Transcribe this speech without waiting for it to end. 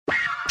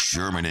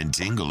Sherman and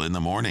Tingle in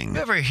the morning.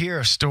 You ever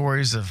hear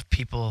stories of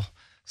people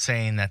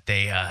saying that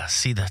they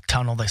see the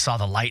tunnel, they saw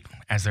the light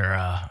as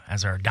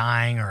they're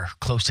dying or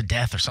close to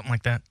death or something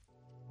like that?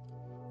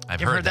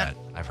 I've heard that.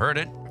 I've heard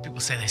it.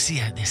 People say they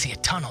see a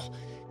tunnel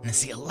and they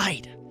see a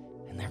light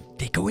and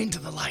they go into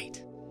the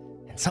light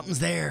and something's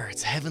there.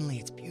 It's heavenly.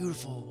 It's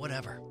beautiful.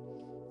 Whatever.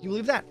 You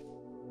believe that?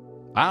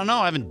 I don't know.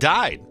 I haven't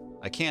died.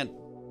 I can't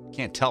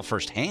tell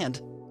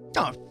firsthand.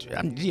 No,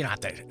 you don't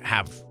have to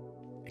have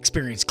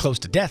experience close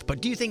to death,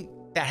 but do you think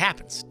that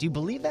happens? Do you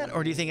believe that?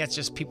 Or do you think that's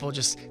just people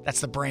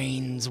that's the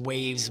brain's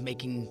waves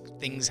making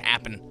things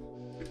happen?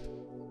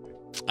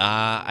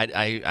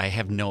 I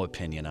have no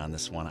opinion on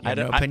this one. You have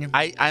no opinion?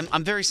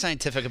 I'm very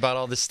scientific about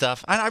all this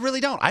stuff. I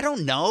really don't. I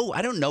don't know.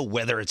 I don't know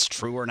whether it's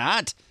true or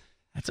not.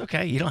 That's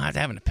okay. You don't have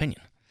to have an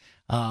opinion.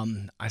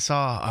 I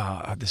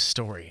saw this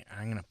story.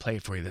 I'm going to play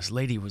it for you. This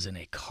lady was in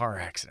a car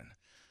accident.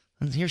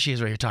 And here she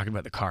is right here talking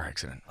about the car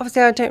accident.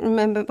 Obviously, I don't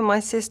remember, but my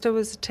sister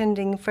was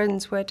attending a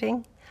friend's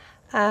wedding.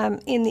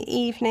 In the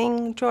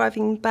evening,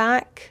 driving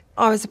back,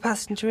 I was a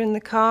passenger in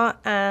the car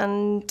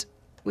and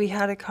we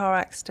had a car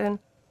accident.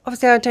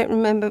 Obviously, I don't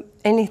remember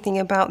anything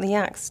about the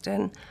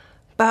accident,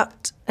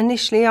 but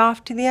initially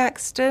after the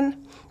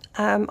accident,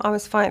 I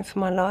was fighting for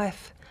my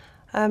life.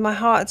 My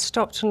heart had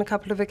stopped on a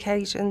couple of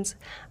occasions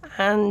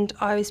and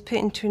I was put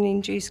into an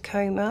induced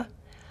coma.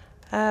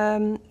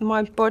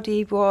 My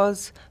body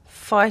was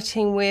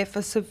fighting with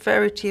a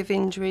severity of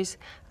injuries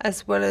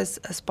as well as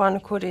a spinal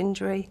cord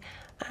injury,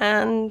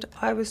 and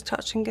I was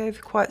touch and go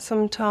for quite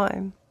some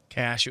time.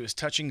 Cash, it was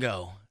touch and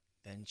go.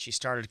 Then she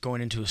started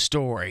going into a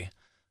story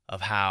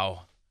of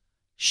how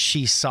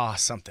she saw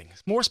something.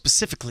 More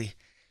specifically,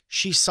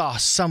 she saw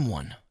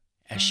someone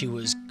as she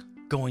was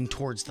going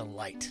towards the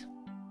light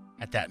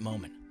at that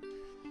moment.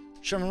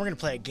 Sherman, we're going to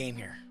play a game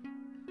here.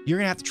 You're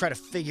going to have to try to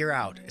figure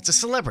out, it's a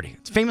celebrity,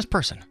 it's a famous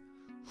person,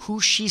 who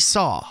she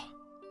saw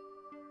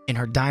in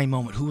her dying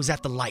moment, who was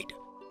at the light,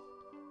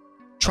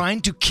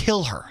 trying to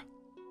kill her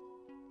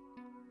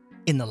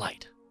in the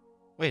light.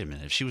 Wait a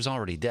minute. If she was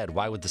already dead,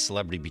 why would the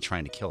celebrity be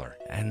trying to kill her?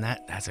 And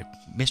that's a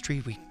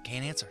mystery we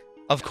can't answer.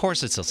 Of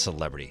course it's a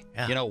celebrity.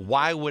 Yeah. You know,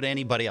 why would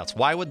anybody else?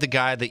 Why would the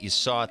guy that you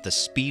saw at the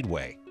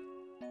Speedway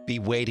be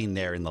waiting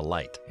there in the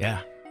light?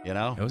 Yeah. You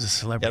know? It was a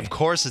celebrity. Yeah, of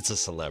course it's a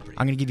celebrity.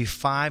 I'm going to give you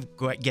 5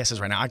 guesses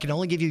right now. I can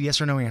only give you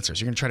yes or no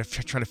answers. You're going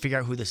to try to figure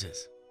out who this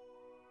is.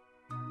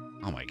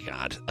 Oh, my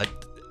God.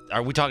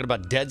 Are we talking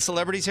about dead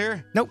celebrities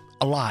here? Nope.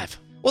 Alive.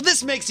 Well,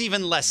 this makes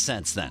even less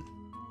sense then.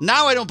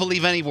 Now I don't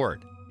believe any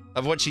word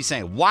of what she's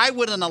saying. Why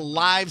would an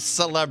alive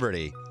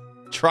celebrity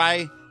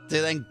try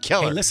to then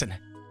kill her? Hey, listen.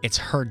 It's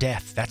her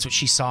death. That's what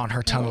she saw in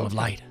her tunnel of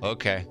light.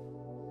 Okay.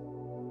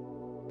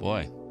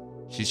 Boy,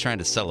 she's trying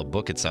to sell a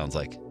book, it sounds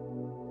like.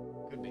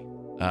 Could be.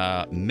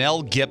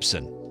 Mel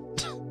Gibson.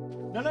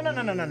 No. I'm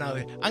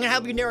going to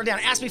help you narrow it down.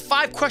 Ask me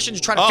 5 questions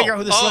to try to figure out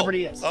who the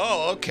celebrity is.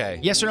 Oh, okay.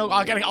 Yes or no?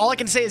 All I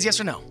can say is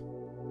yes or no.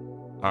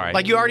 All right.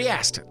 Like you already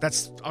asked.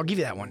 I'll give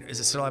you that one. Is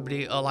the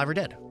celebrity alive or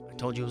dead? I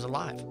told you it was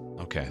alive.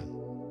 Okay. You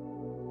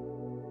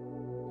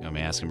want me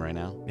to ask him right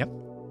now? Yep.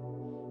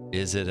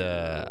 Is it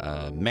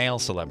a male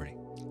celebrity?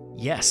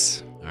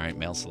 Yes. All right,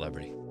 male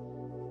celebrity.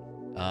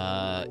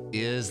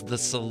 Is the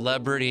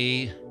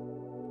celebrity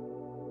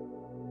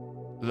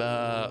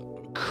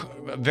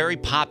very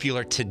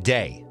popular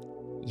today?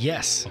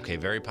 Yes. Okay,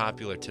 very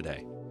popular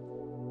today.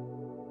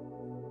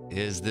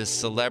 Is this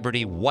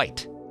celebrity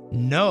white?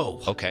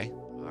 No. Okay.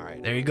 All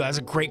right. There you go. That's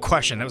a great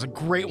question. That was a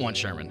great one,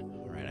 Sherman.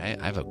 All right.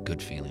 I have a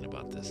good feeling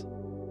about this.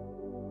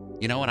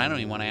 You know what? I don't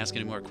even want to ask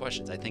any more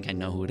questions. I think I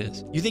know who it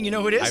is. You think you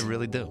know who it is? I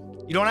really do.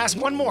 You don't ask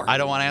one more? I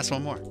don't want to ask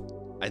one more.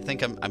 I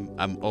think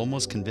I'm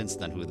almost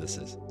convinced on who this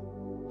is.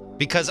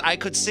 Because I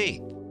could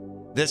see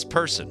this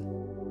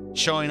person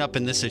showing up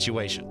in this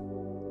situation.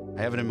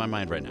 I have it in my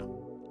mind right now.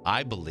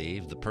 I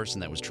believe the person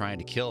that was trying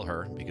to kill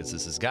her, because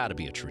this has got to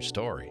be a true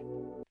story,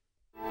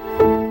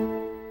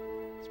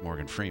 it's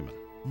Morgan Freeman.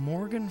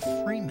 Morgan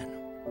Freeman.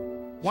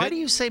 Why do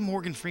you say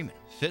Morgan Freeman?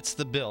 Fits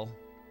the bill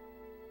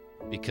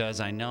because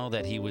I know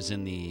that he was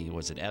in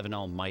was it Evan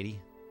Almighty?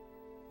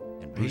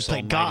 And Bruce He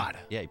played Almighty. God.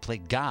 Yeah, he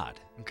played God.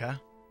 Okay.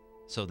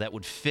 So that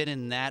would fit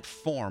in that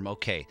form.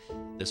 Okay,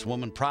 this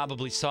woman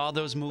probably saw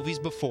those movies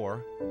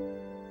before.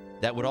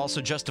 That would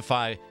also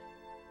justify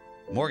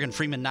Morgan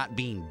Freeman not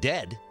being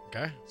dead.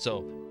 Okay.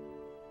 So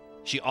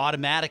she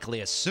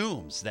automatically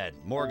assumes that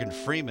Morgan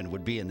Freeman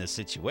would be in this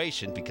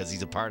situation because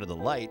he's a part of the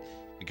light,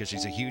 because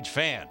she's a huge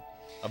fan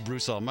of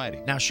Bruce Almighty.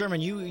 Now, Sherman,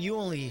 you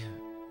only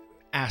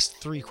asked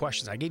 3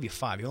 questions. I gave you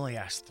 5. You only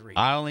asked 3.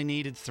 I only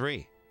needed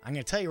 3. I'm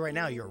going to tell you right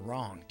now, you're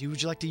wrong.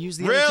 Would you like to use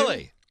the Really? other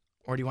 2?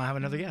 Or do you want to have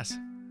another guess?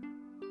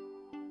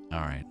 All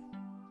right.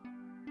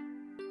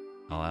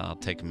 I'll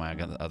take my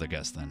other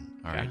guess then.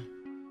 All right.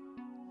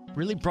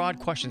 Really broad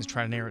questions.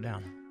 Try to narrow it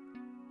down.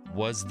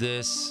 Was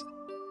this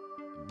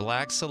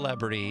black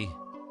celebrity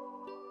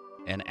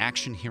an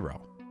action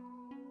hero?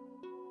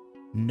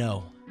 No.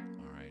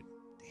 All right.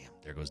 Damn,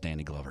 there goes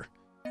Danny Glover.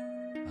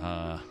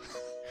 How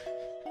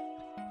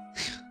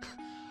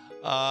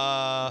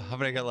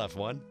many I got left?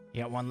 1?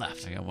 You got 1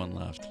 left. I got 1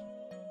 left.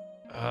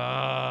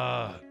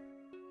 I'm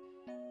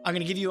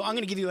gonna give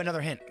you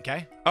another hint.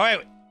 Okay. All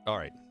right.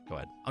 Go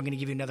ahead. I'm gonna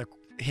give you another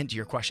hint to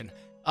your question.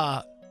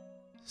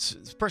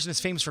 This person is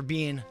famous for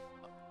being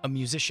a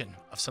musician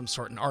of some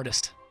sort, an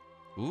artist.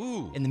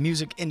 Ooh. In the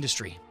music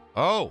industry.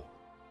 Oh.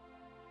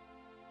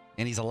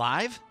 And he's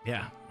alive?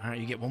 Yeah. All right,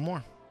 you get one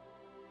more.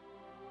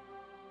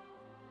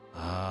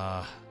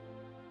 Let's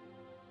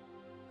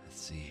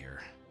see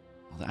here.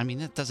 I mean,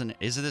 that doesn't.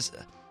 Is this?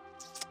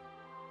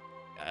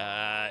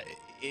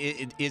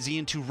 Is he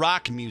into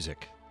rock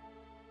music?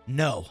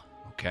 No.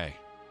 Okay.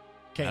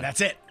 Okay,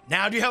 that's it.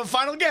 Now, do you have a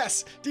final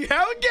guess? Do you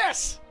have a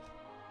guess?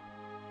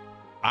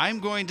 I'm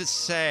going to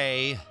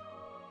say.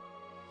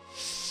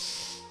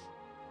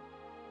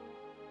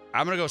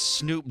 I'm going to go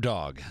Snoop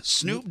Dogg.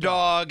 Snoop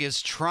Dogg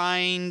is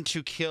trying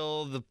to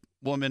kill the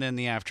woman in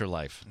the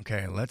afterlife.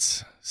 Okay,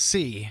 let's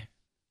see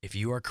if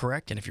you are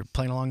correct. And if you're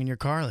playing along in your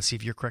car, let's see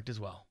if you're correct as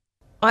well.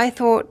 I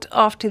thought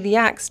after the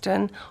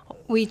accident,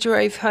 we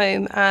drove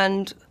home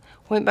and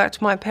went back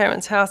to my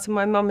parents' house and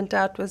my mum and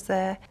dad was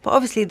there. But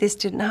obviously this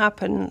didn't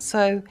happen,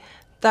 so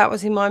that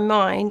was in my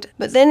mind.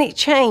 But then it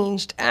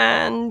changed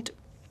and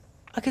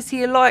I could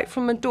see a light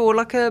from a door,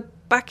 like a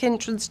back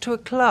entrance to a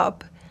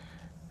club.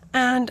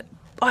 And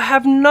I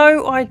have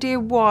no idea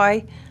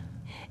why.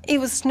 It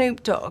was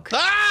Snoop Dogg.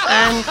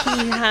 And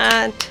he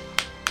had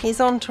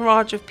his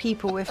entourage of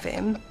people with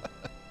him.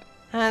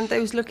 And they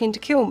was looking to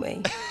kill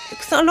me.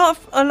 Because a lot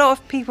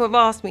of people have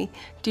asked me,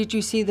 did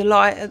you see the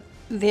light at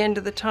the end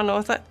of the tunnel? I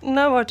was like,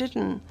 no, I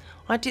didn't.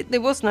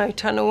 There was no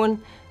tunnel.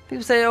 And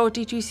people say, oh,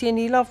 did you see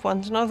any loved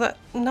ones? And I was like,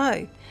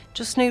 no,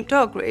 just Snoop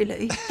Dogg,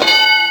 really.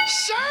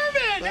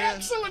 Sherman!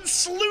 Excellent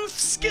sleuth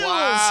skills!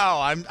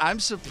 Wow, I'm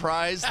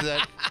surprised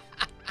that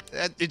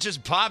it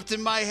just popped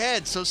in my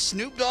head. So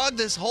Snoop Dogg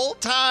this whole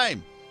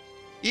time,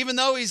 even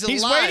though he's alive.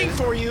 He's waiting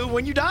for you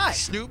when you die.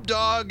 Snoop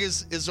Dogg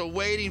is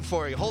waiting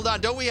for you. Hold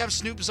on, don't we have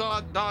Snoop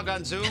Dogg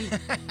on Zoom?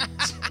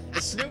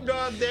 Is Snoop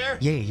Dogg there?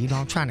 Yeah, you know,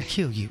 I'm trying to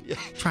kill you.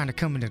 Trying to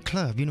come into the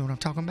club. You know what I'm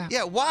talking about?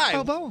 Yeah, why?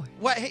 Oh, boy.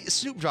 Why, hey,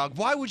 Snoop Dogg,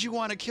 why would you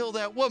want to kill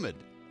that woman?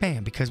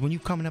 Bam, because when you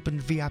coming up in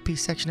the VIP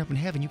section up in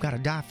heaven, you got to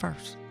die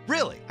first.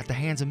 Really? At the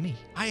hands of me.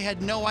 I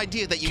had no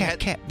idea that you had...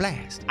 Cat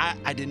blast.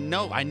 I didn't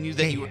know. I knew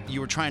that Yeah.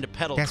 you were trying to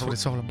peddle... That's what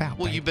it's all about,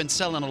 Well, babe. you've been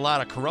selling a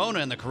lot of Corona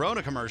in the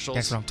Corona commercials.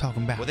 That's what I'm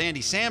talking about. With Andy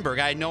Samberg.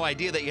 I had no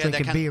idea that you had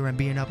Drinking that kind beer and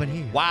being up in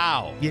here.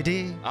 Wow. You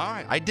did? All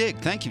right. I dig.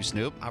 Thank you,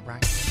 Snoop. All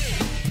right.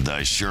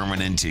 The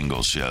Sherman and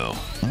Tingle Show.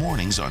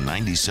 Mornings on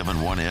 97.1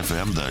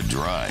 FM The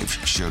Drive,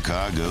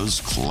 Chicago's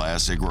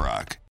classic rock.